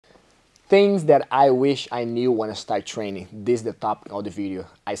Things that I wish I knew when I start training. This is the topic of the video.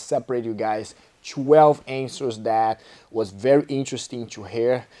 I separated you guys 12 answers that was very interesting to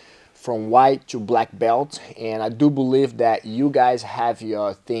hear from white to black belt, and I do believe that you guys have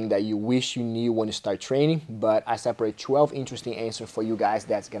your thing that you wish you knew when you start training, but I separate 12 interesting answers for you guys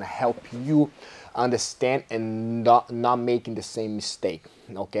that's gonna help you understand and not making the same mistake.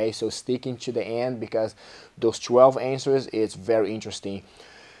 Okay, so sticking to the end, because those 12 answers is very interesting,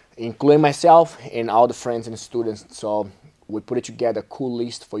 including myself and all the friends and students. So we put it together, a cool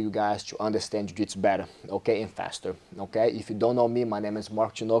list for you guys to understand Jiu-Jitsu better, okay, and faster, okay? If you don't know me, my name is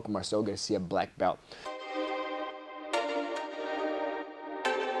Marcelo Garcia, black belt.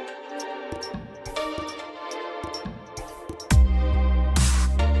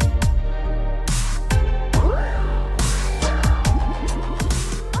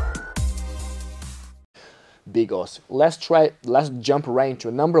 Big OSS. Let's jump right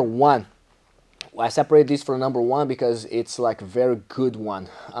into number one. I separate this from number one because it's like a very good one.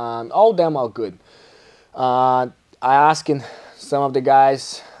 All of them are good. I asking some of the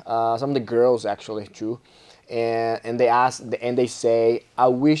guys, some of the girls actually too, and they say, I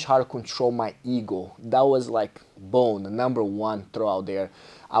wish how to control my ego. That was like the number one throw out there.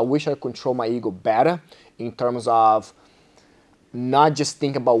 I wish I could control my ego better in terms of not just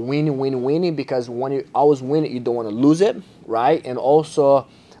think about winning, because when you always win it, you don't want to lose it, right? And also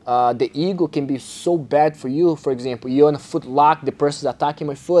the ego can be so bad for you. For example, you're in a foot lock, the person's attacking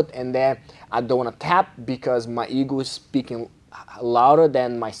my foot, and then I don't want to tap because my ego is speaking louder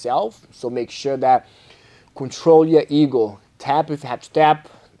than myself. So make sure that control your ego. Tap if you have to tap,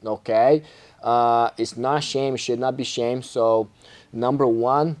 okay? It's not shame, it should not be shame. So number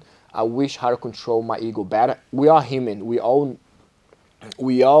one, I wish how to control my ego better. We are human, we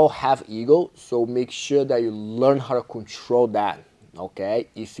all have ego, so make sure that you learn how to control that, okay?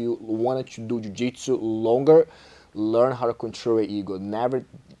 If you wanted to do Jiu-Jitsu longer, learn how to control your ego. Never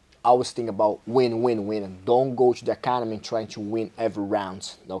always think about win. Don't go to the academy trying to win every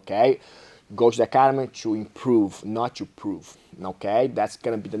round, okay? Go to the academy to improve, not to prove, okay? That's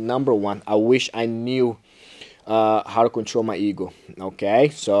gonna be the number one. I wish I knew how to control my ego, okay?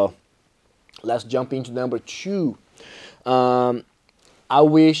 So let's jump into number two. I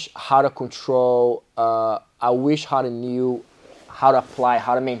wish how to control, I wish how to knew how to apply,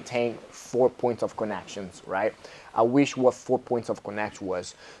 how to maintain 4 points of connections, right? I wish what 4 points of connection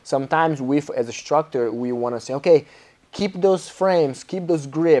was. Sometimes we, as a instructor, we want to say, okay, keep those frames, keep those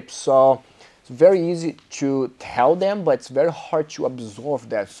grips. So it's very easy to tell them, but it's very hard to absorb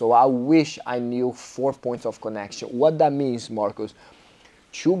that. So I wish I knew 4 points of connection. What that means, Marcos?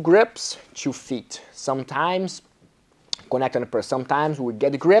 2 grips, 2 feet. Sometimes connect on the person. Sometimes we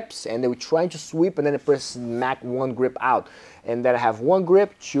get the grips and then we try to sweep and then the person smack 1 grip out. And then I have 1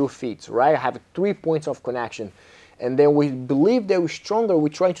 grip, 2 feet, right? I have 3 points of connection. And then we believe that we're stronger, we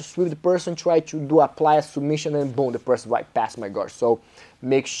try to sweep the person, try to apply a submission, and boom, the person right past my guard. So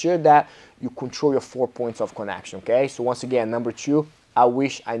make sure that you control your 4 points of connection, okay? So once again, number two, I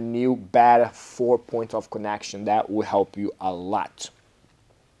wish I knew better 4 points of connection. That will help you a lot,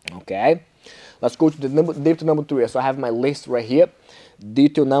 okay? Let's go to the detail number 3. So I have my list right here.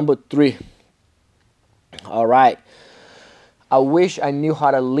 Detail number 3. All right. I wish I knew how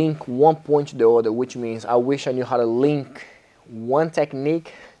to link one point to the other, which means I wish I knew how to link one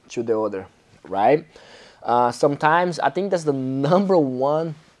technique to the other, right? Sometimes I think that's the number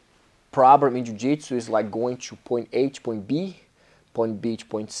one problem in Jiu-Jitsu, is like going to point A to point B to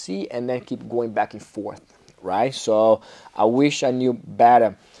point C, and then keep going back and forth, right? So I wish I knew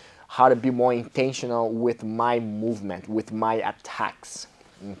better how to be more intentional with my movement, with my attacks,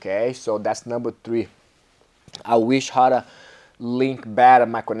 okay? So that's number 3. I wish how to link better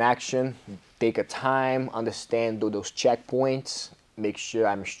my connection, take a time, understand those checkpoints, make sure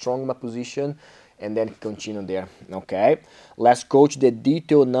I'm strong in my position, and then continue there, okay? Let's go to the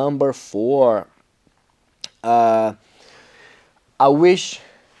detail number 4. I wish,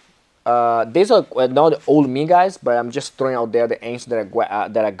 these are not the old me guys, but I'm just throwing out there the answer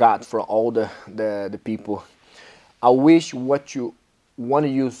that I got from all the people. I wish what you want to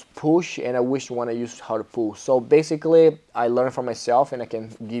use push, and I wish you want to use how to pull. So basically, I learned from myself, and I can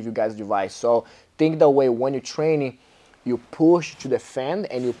give you guys advice. So think that way when you're training, you push to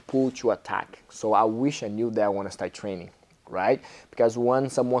defend and you pull to attack. So I wish I knew that when I start training, right? Because when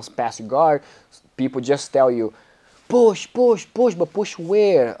someone's past guard, people just tell you, push, but push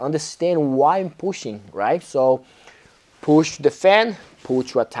where? Understand why I'm pushing, right? So push to defend, pull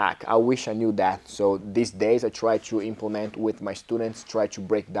to attack. I wish I knew that. So these days I try to implement with my students, try to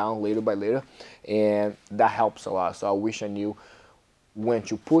break down little by little, and that helps a lot. So I wish I knew when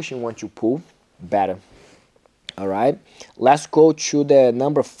to push and when to pull better. All right, let's go to the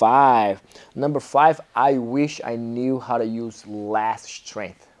number 5. Number 5, I wish I knew how to use less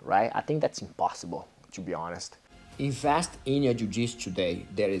strength, right? I think that's impossible, to be honest. Invest in your jiu-jitsu today.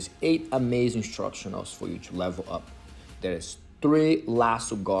 There is 8 amazing instructionals for you to level up. There is 3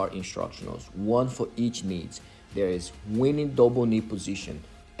 lasso guard instructionals, 1 for each needs. There is winning double knee position.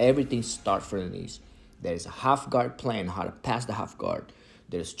 Everything starts from the knees. There is a half guard plan, how to pass the half guard.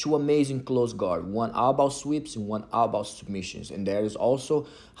 There's 2 amazing close guard, 1 elbow sweeps and 1 elbow submissions. And there is also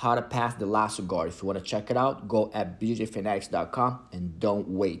how to pass the lasso guard. If you want to check it out, go at bjfanatics.com and don't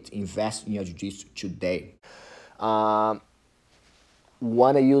wait. Invest in your jiu-jitsu today. Want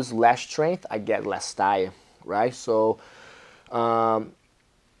to use less strength, I get less tired, right? So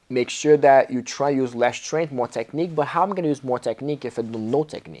make sure that you try to use less strength, more technique. But how am I going to use more technique if I don't know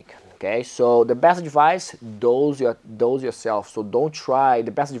technique? Okay, so the best advice, dose yourself. So don't try,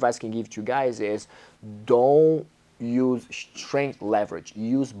 the best advice I can give to you guys is don't use strength leverage,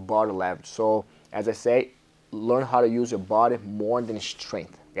 use body leverage. So as I say, learn how to use your body more than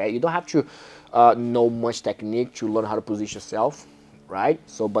strength. Okay, you don't have to know much technique to learn how to position yourself, right?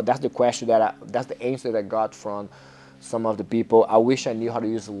 So, but that's the question that's the answer that I got from some of the people. I wish I knew how to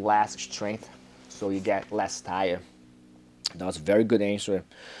use less strength so you get less tired. That was a very good answer.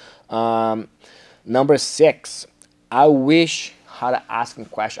 Number 6, I wish how to ask him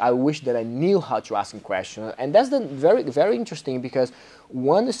questions. I wish that I knew how to ask him questions. And that's the very interesting, because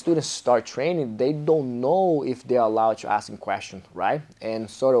when the students start training, they don't know if they're allowed to ask him questions, right? And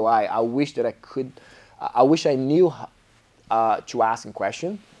so do I. I wish that I could, I wish I knew to ask him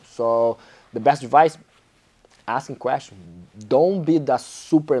questions. So the best advice, asking questions. Don't be that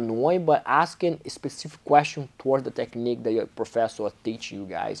super annoying, but asking a specific question towards the technique that your professor will teach you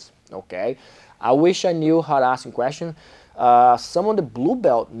guys. Okay, I wish I knew how to ask a question. Some of the blue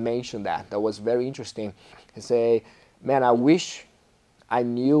belt mentioned that. That was very interesting. They say, man, I wish I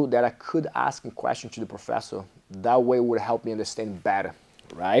knew that I could ask a question to the professor. That way it would help me understand better,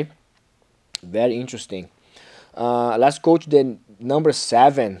 right? Very interesting. Let's go to the number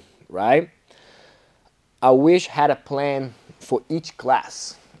 7, right? I wish I had a plan for each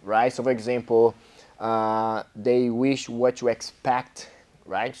class, right? So for example, they wish what to expect,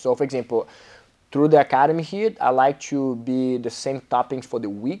 right? So for example, through the academy here, I like to be the same toppings for the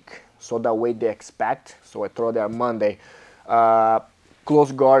week, so that way they expect. So I throw there Monday,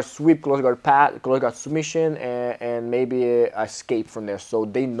 close guard sweep, close guard pat, close guard submission, and maybe a escape from there. So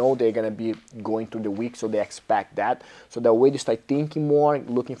they know they're gonna be going through the week, so they expect that. So that way they start thinking more,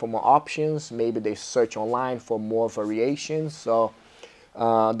 looking for more options. Maybe they search online for more variations. So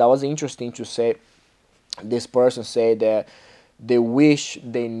that was interesting to say. This person said that they wish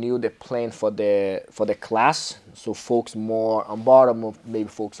they knew the plan for the class, so focus more on bottom, or maybe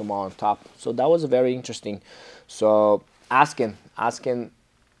focus more on top. So that was very interesting. So asking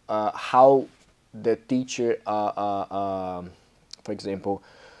how the teacher, for example,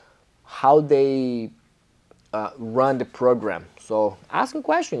 how they run the program. So asking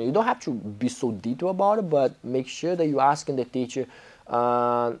questions. You don't have to be so detailed about it, but make sure that you're asking the teacher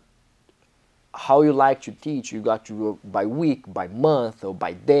how you like to teach. You got to go by week, by month, or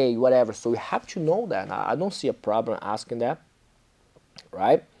by day, whatever. So you have to know that. I don't see a problem asking that,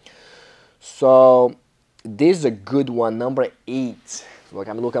 right? So this is a good one, number 8. So like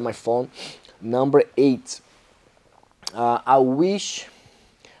I'm looking at my phone. Number 8. I wish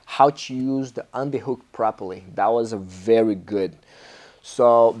how to use the underhook properly. That was a very good.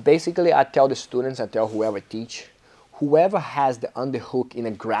 So basically, I tell the students, I tell whoever I teach, whoever has the underhook in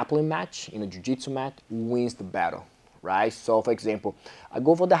a grappling match, in a jiu-jitsu match, wins the battle, right? So for example, I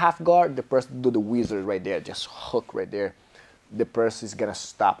go for the half guard, the person do the wizard right there, just hook right there. The person is gonna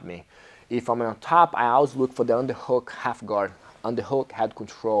stop me. If I'm on top, I always look for the underhook half guard, underhook head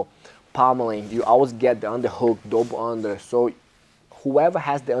control, pommeling. You always get the underhook, double under. So whoever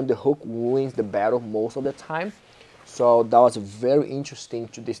has the underhook wins the battle most of the time. So that was very interesting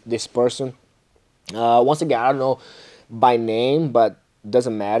to this person. Once again, I don't know by name, but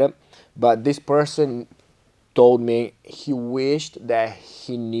doesn't matter. But this person told me he wished that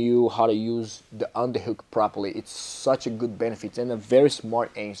he knew how to use the underhook properly. It's such a good benefit and a very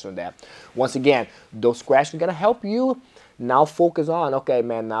smart answer on that. Once again, those questions are gonna help you now focus on, okay,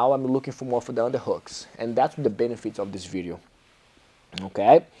 man, now I'm looking for more for the underhooks. And that's the benefits of this video.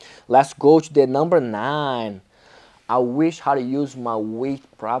 Okay, let's go to the number 9. I wish how to use my weight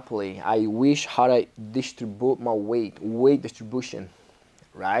properly. I wish how to distribute my weight distribution,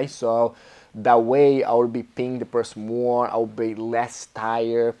 right? So that way I will be paying the person more, I will be less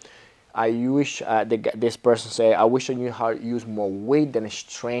tired. I wish this person say, I wish I knew how to use more weight than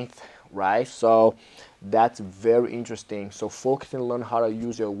strength, right? So that's very interesting. So focus and learn how to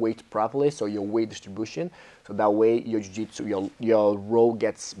use your weight properly, so your weight distribution, so that way your jiu-jitsu, your roll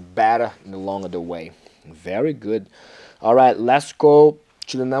gets better in the longer the way. Very good. All right, let's go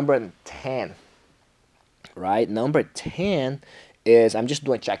to the number 10. Right, number 10 is, I'm just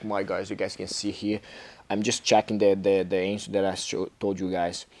doing check mark, guys. You guys can see here. I'm just checking the answer that I told you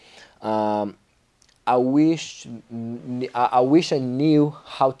guys. I wish I knew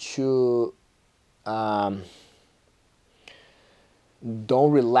how to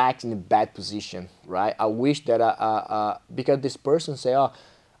don't relax in a bad position, right? I wish that because this person say, oh,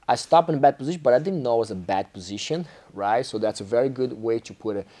 I stopped in a bad position, but I didn't know it was a bad position, right? So that's a very good way to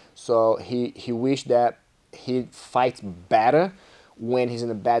put it. So he wished that he fights better when he's in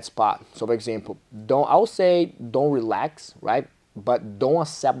a bad spot. So for example, I would say don't relax, right? But don't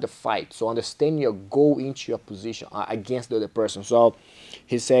accept the fight. So understand your go into your position against the other person. So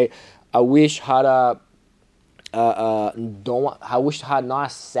he say, I wish how to I wish I had not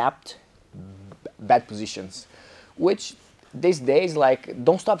accept bad positions, which these days, like,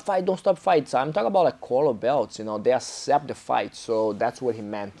 don't stop fight, don't stop fight. So I'm talking about like color belts, you know, they accept the fight. So that's what he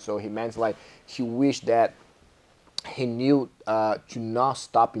meant. So he meant like he wished that he knew to not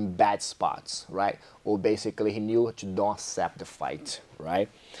stop in bad spots, right? Or basically he knew to don't accept the fight, right?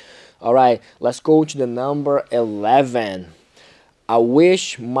 All right, let's go to the number 11. I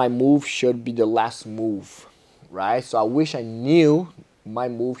wish my move should be the last move, right? So I wish I knew my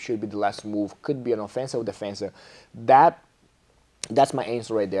move should be the last move. Could be an offensive or defensive. That's my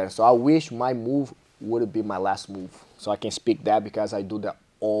answer right there. So I wish my move would be my last move. So I can speak that because I do that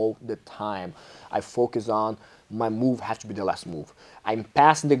all the time. I focus on my move has to be the last move. I'm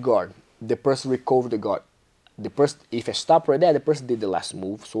passing the guard. The person recovered the guard. The person, if I stop right there, the person did the last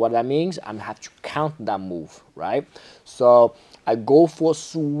move. So what that means, I'm gonna have to count that move, right? So I go for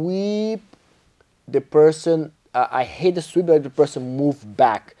sweep. The person, I hit the sweep, but the person move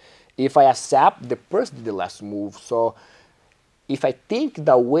back. If I accept, the person did the last move. So if I think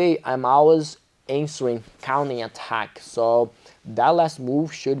that way, I'm always answering counting attack. So that last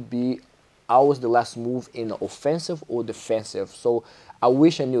move should be always the last move in offensive or defensive. So I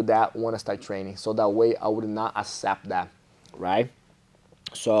wish I knew that when I start training. So that way I would not accept that, right?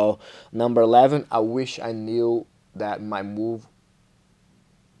 So number 11, I wish I knew that my move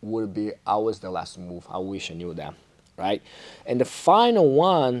would be always the last move. I wish I knew that, right? And the final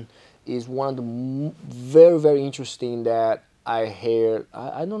one is one of the very, very interesting that I heard.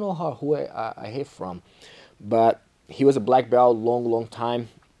 I don't know who I heard from, but he was a black belt long time.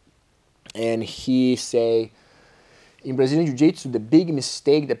 And he say, in Brazilian Jiu-Jitsu, the big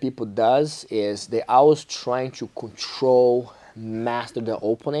mistake that people does is they always trying to control, master the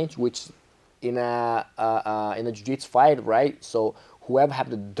opponent, which in a Jiu-Jitsu fight, right? So whoever have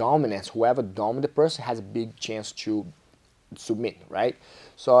the dominance, whoever dominate the person has a big chance to submit, right?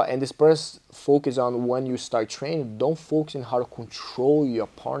 So, and this person focus on when you start training, don't focus on how to control your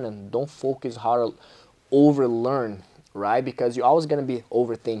opponent, don't focus how to overlearn, right? Because you're always going to be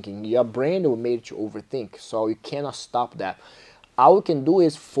overthinking. Your brain will make you overthink, so you cannot stop that. All you can do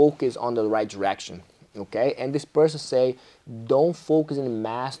is focus on the right direction, okay? And this person say, don't focus and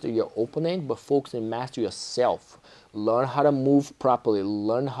master your opponent, but focus and master yourself. Learn how to move properly,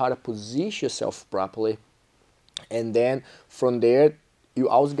 learn how to position yourself properly, and then from there, you're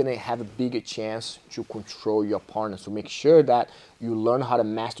always going to have a bigger chance to control your opponent. So make sure that you learn how to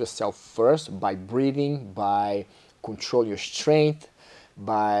master yourself first by breathing, by control your strength,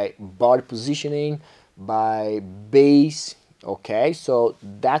 by body positioning, by base, okay? So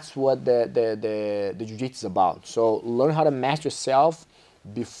that's what the Jiu-Jitsu is about. So learn how to master yourself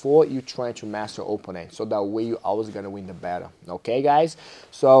before you try to master opponent. So that way you're always going to win the battle, okay, guys?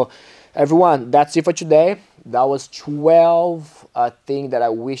 So everyone, that's it for today. That was 12 things that I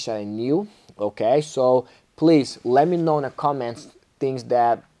wish I knew, okay? So please let me know in the comments things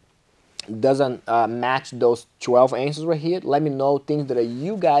that doesn't match those 12 answers right here. Let me know things that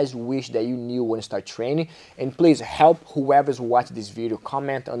you guys wish that you knew when you start training. And please help whoever's watching this video,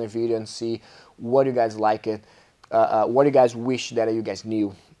 comment on the video and see what you guys like it, what you guys wish that you guys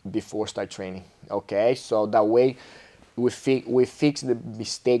knew before start training, okay? So that way we fix the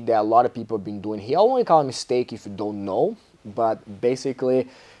mistake that a lot of people have been doing here. I won't call it a mistake if you don't know, but basically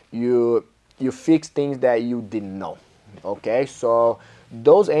you fix things that you didn't know, okay? So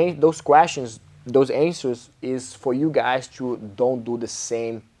those questions, those answers is for you guys to don't do the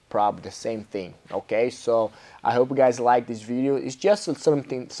same probably the same thing. Okay, so I hope you guys like this video. It's just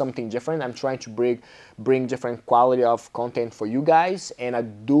something different. I'm trying to bring different quality of content for you guys, and I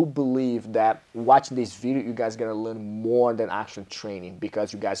do believe that watching this video you guys are gonna learn more than actual training,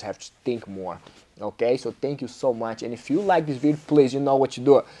 because you guys have to think more. Okay, so thank you so much, and if you like this video, please, you know what to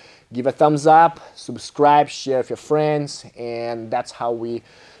do. Give a thumbs up, subscribe, share with your friends, and that's how we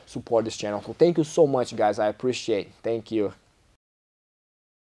support this channel. So thank you so much, guys. I appreciate it. Thank you.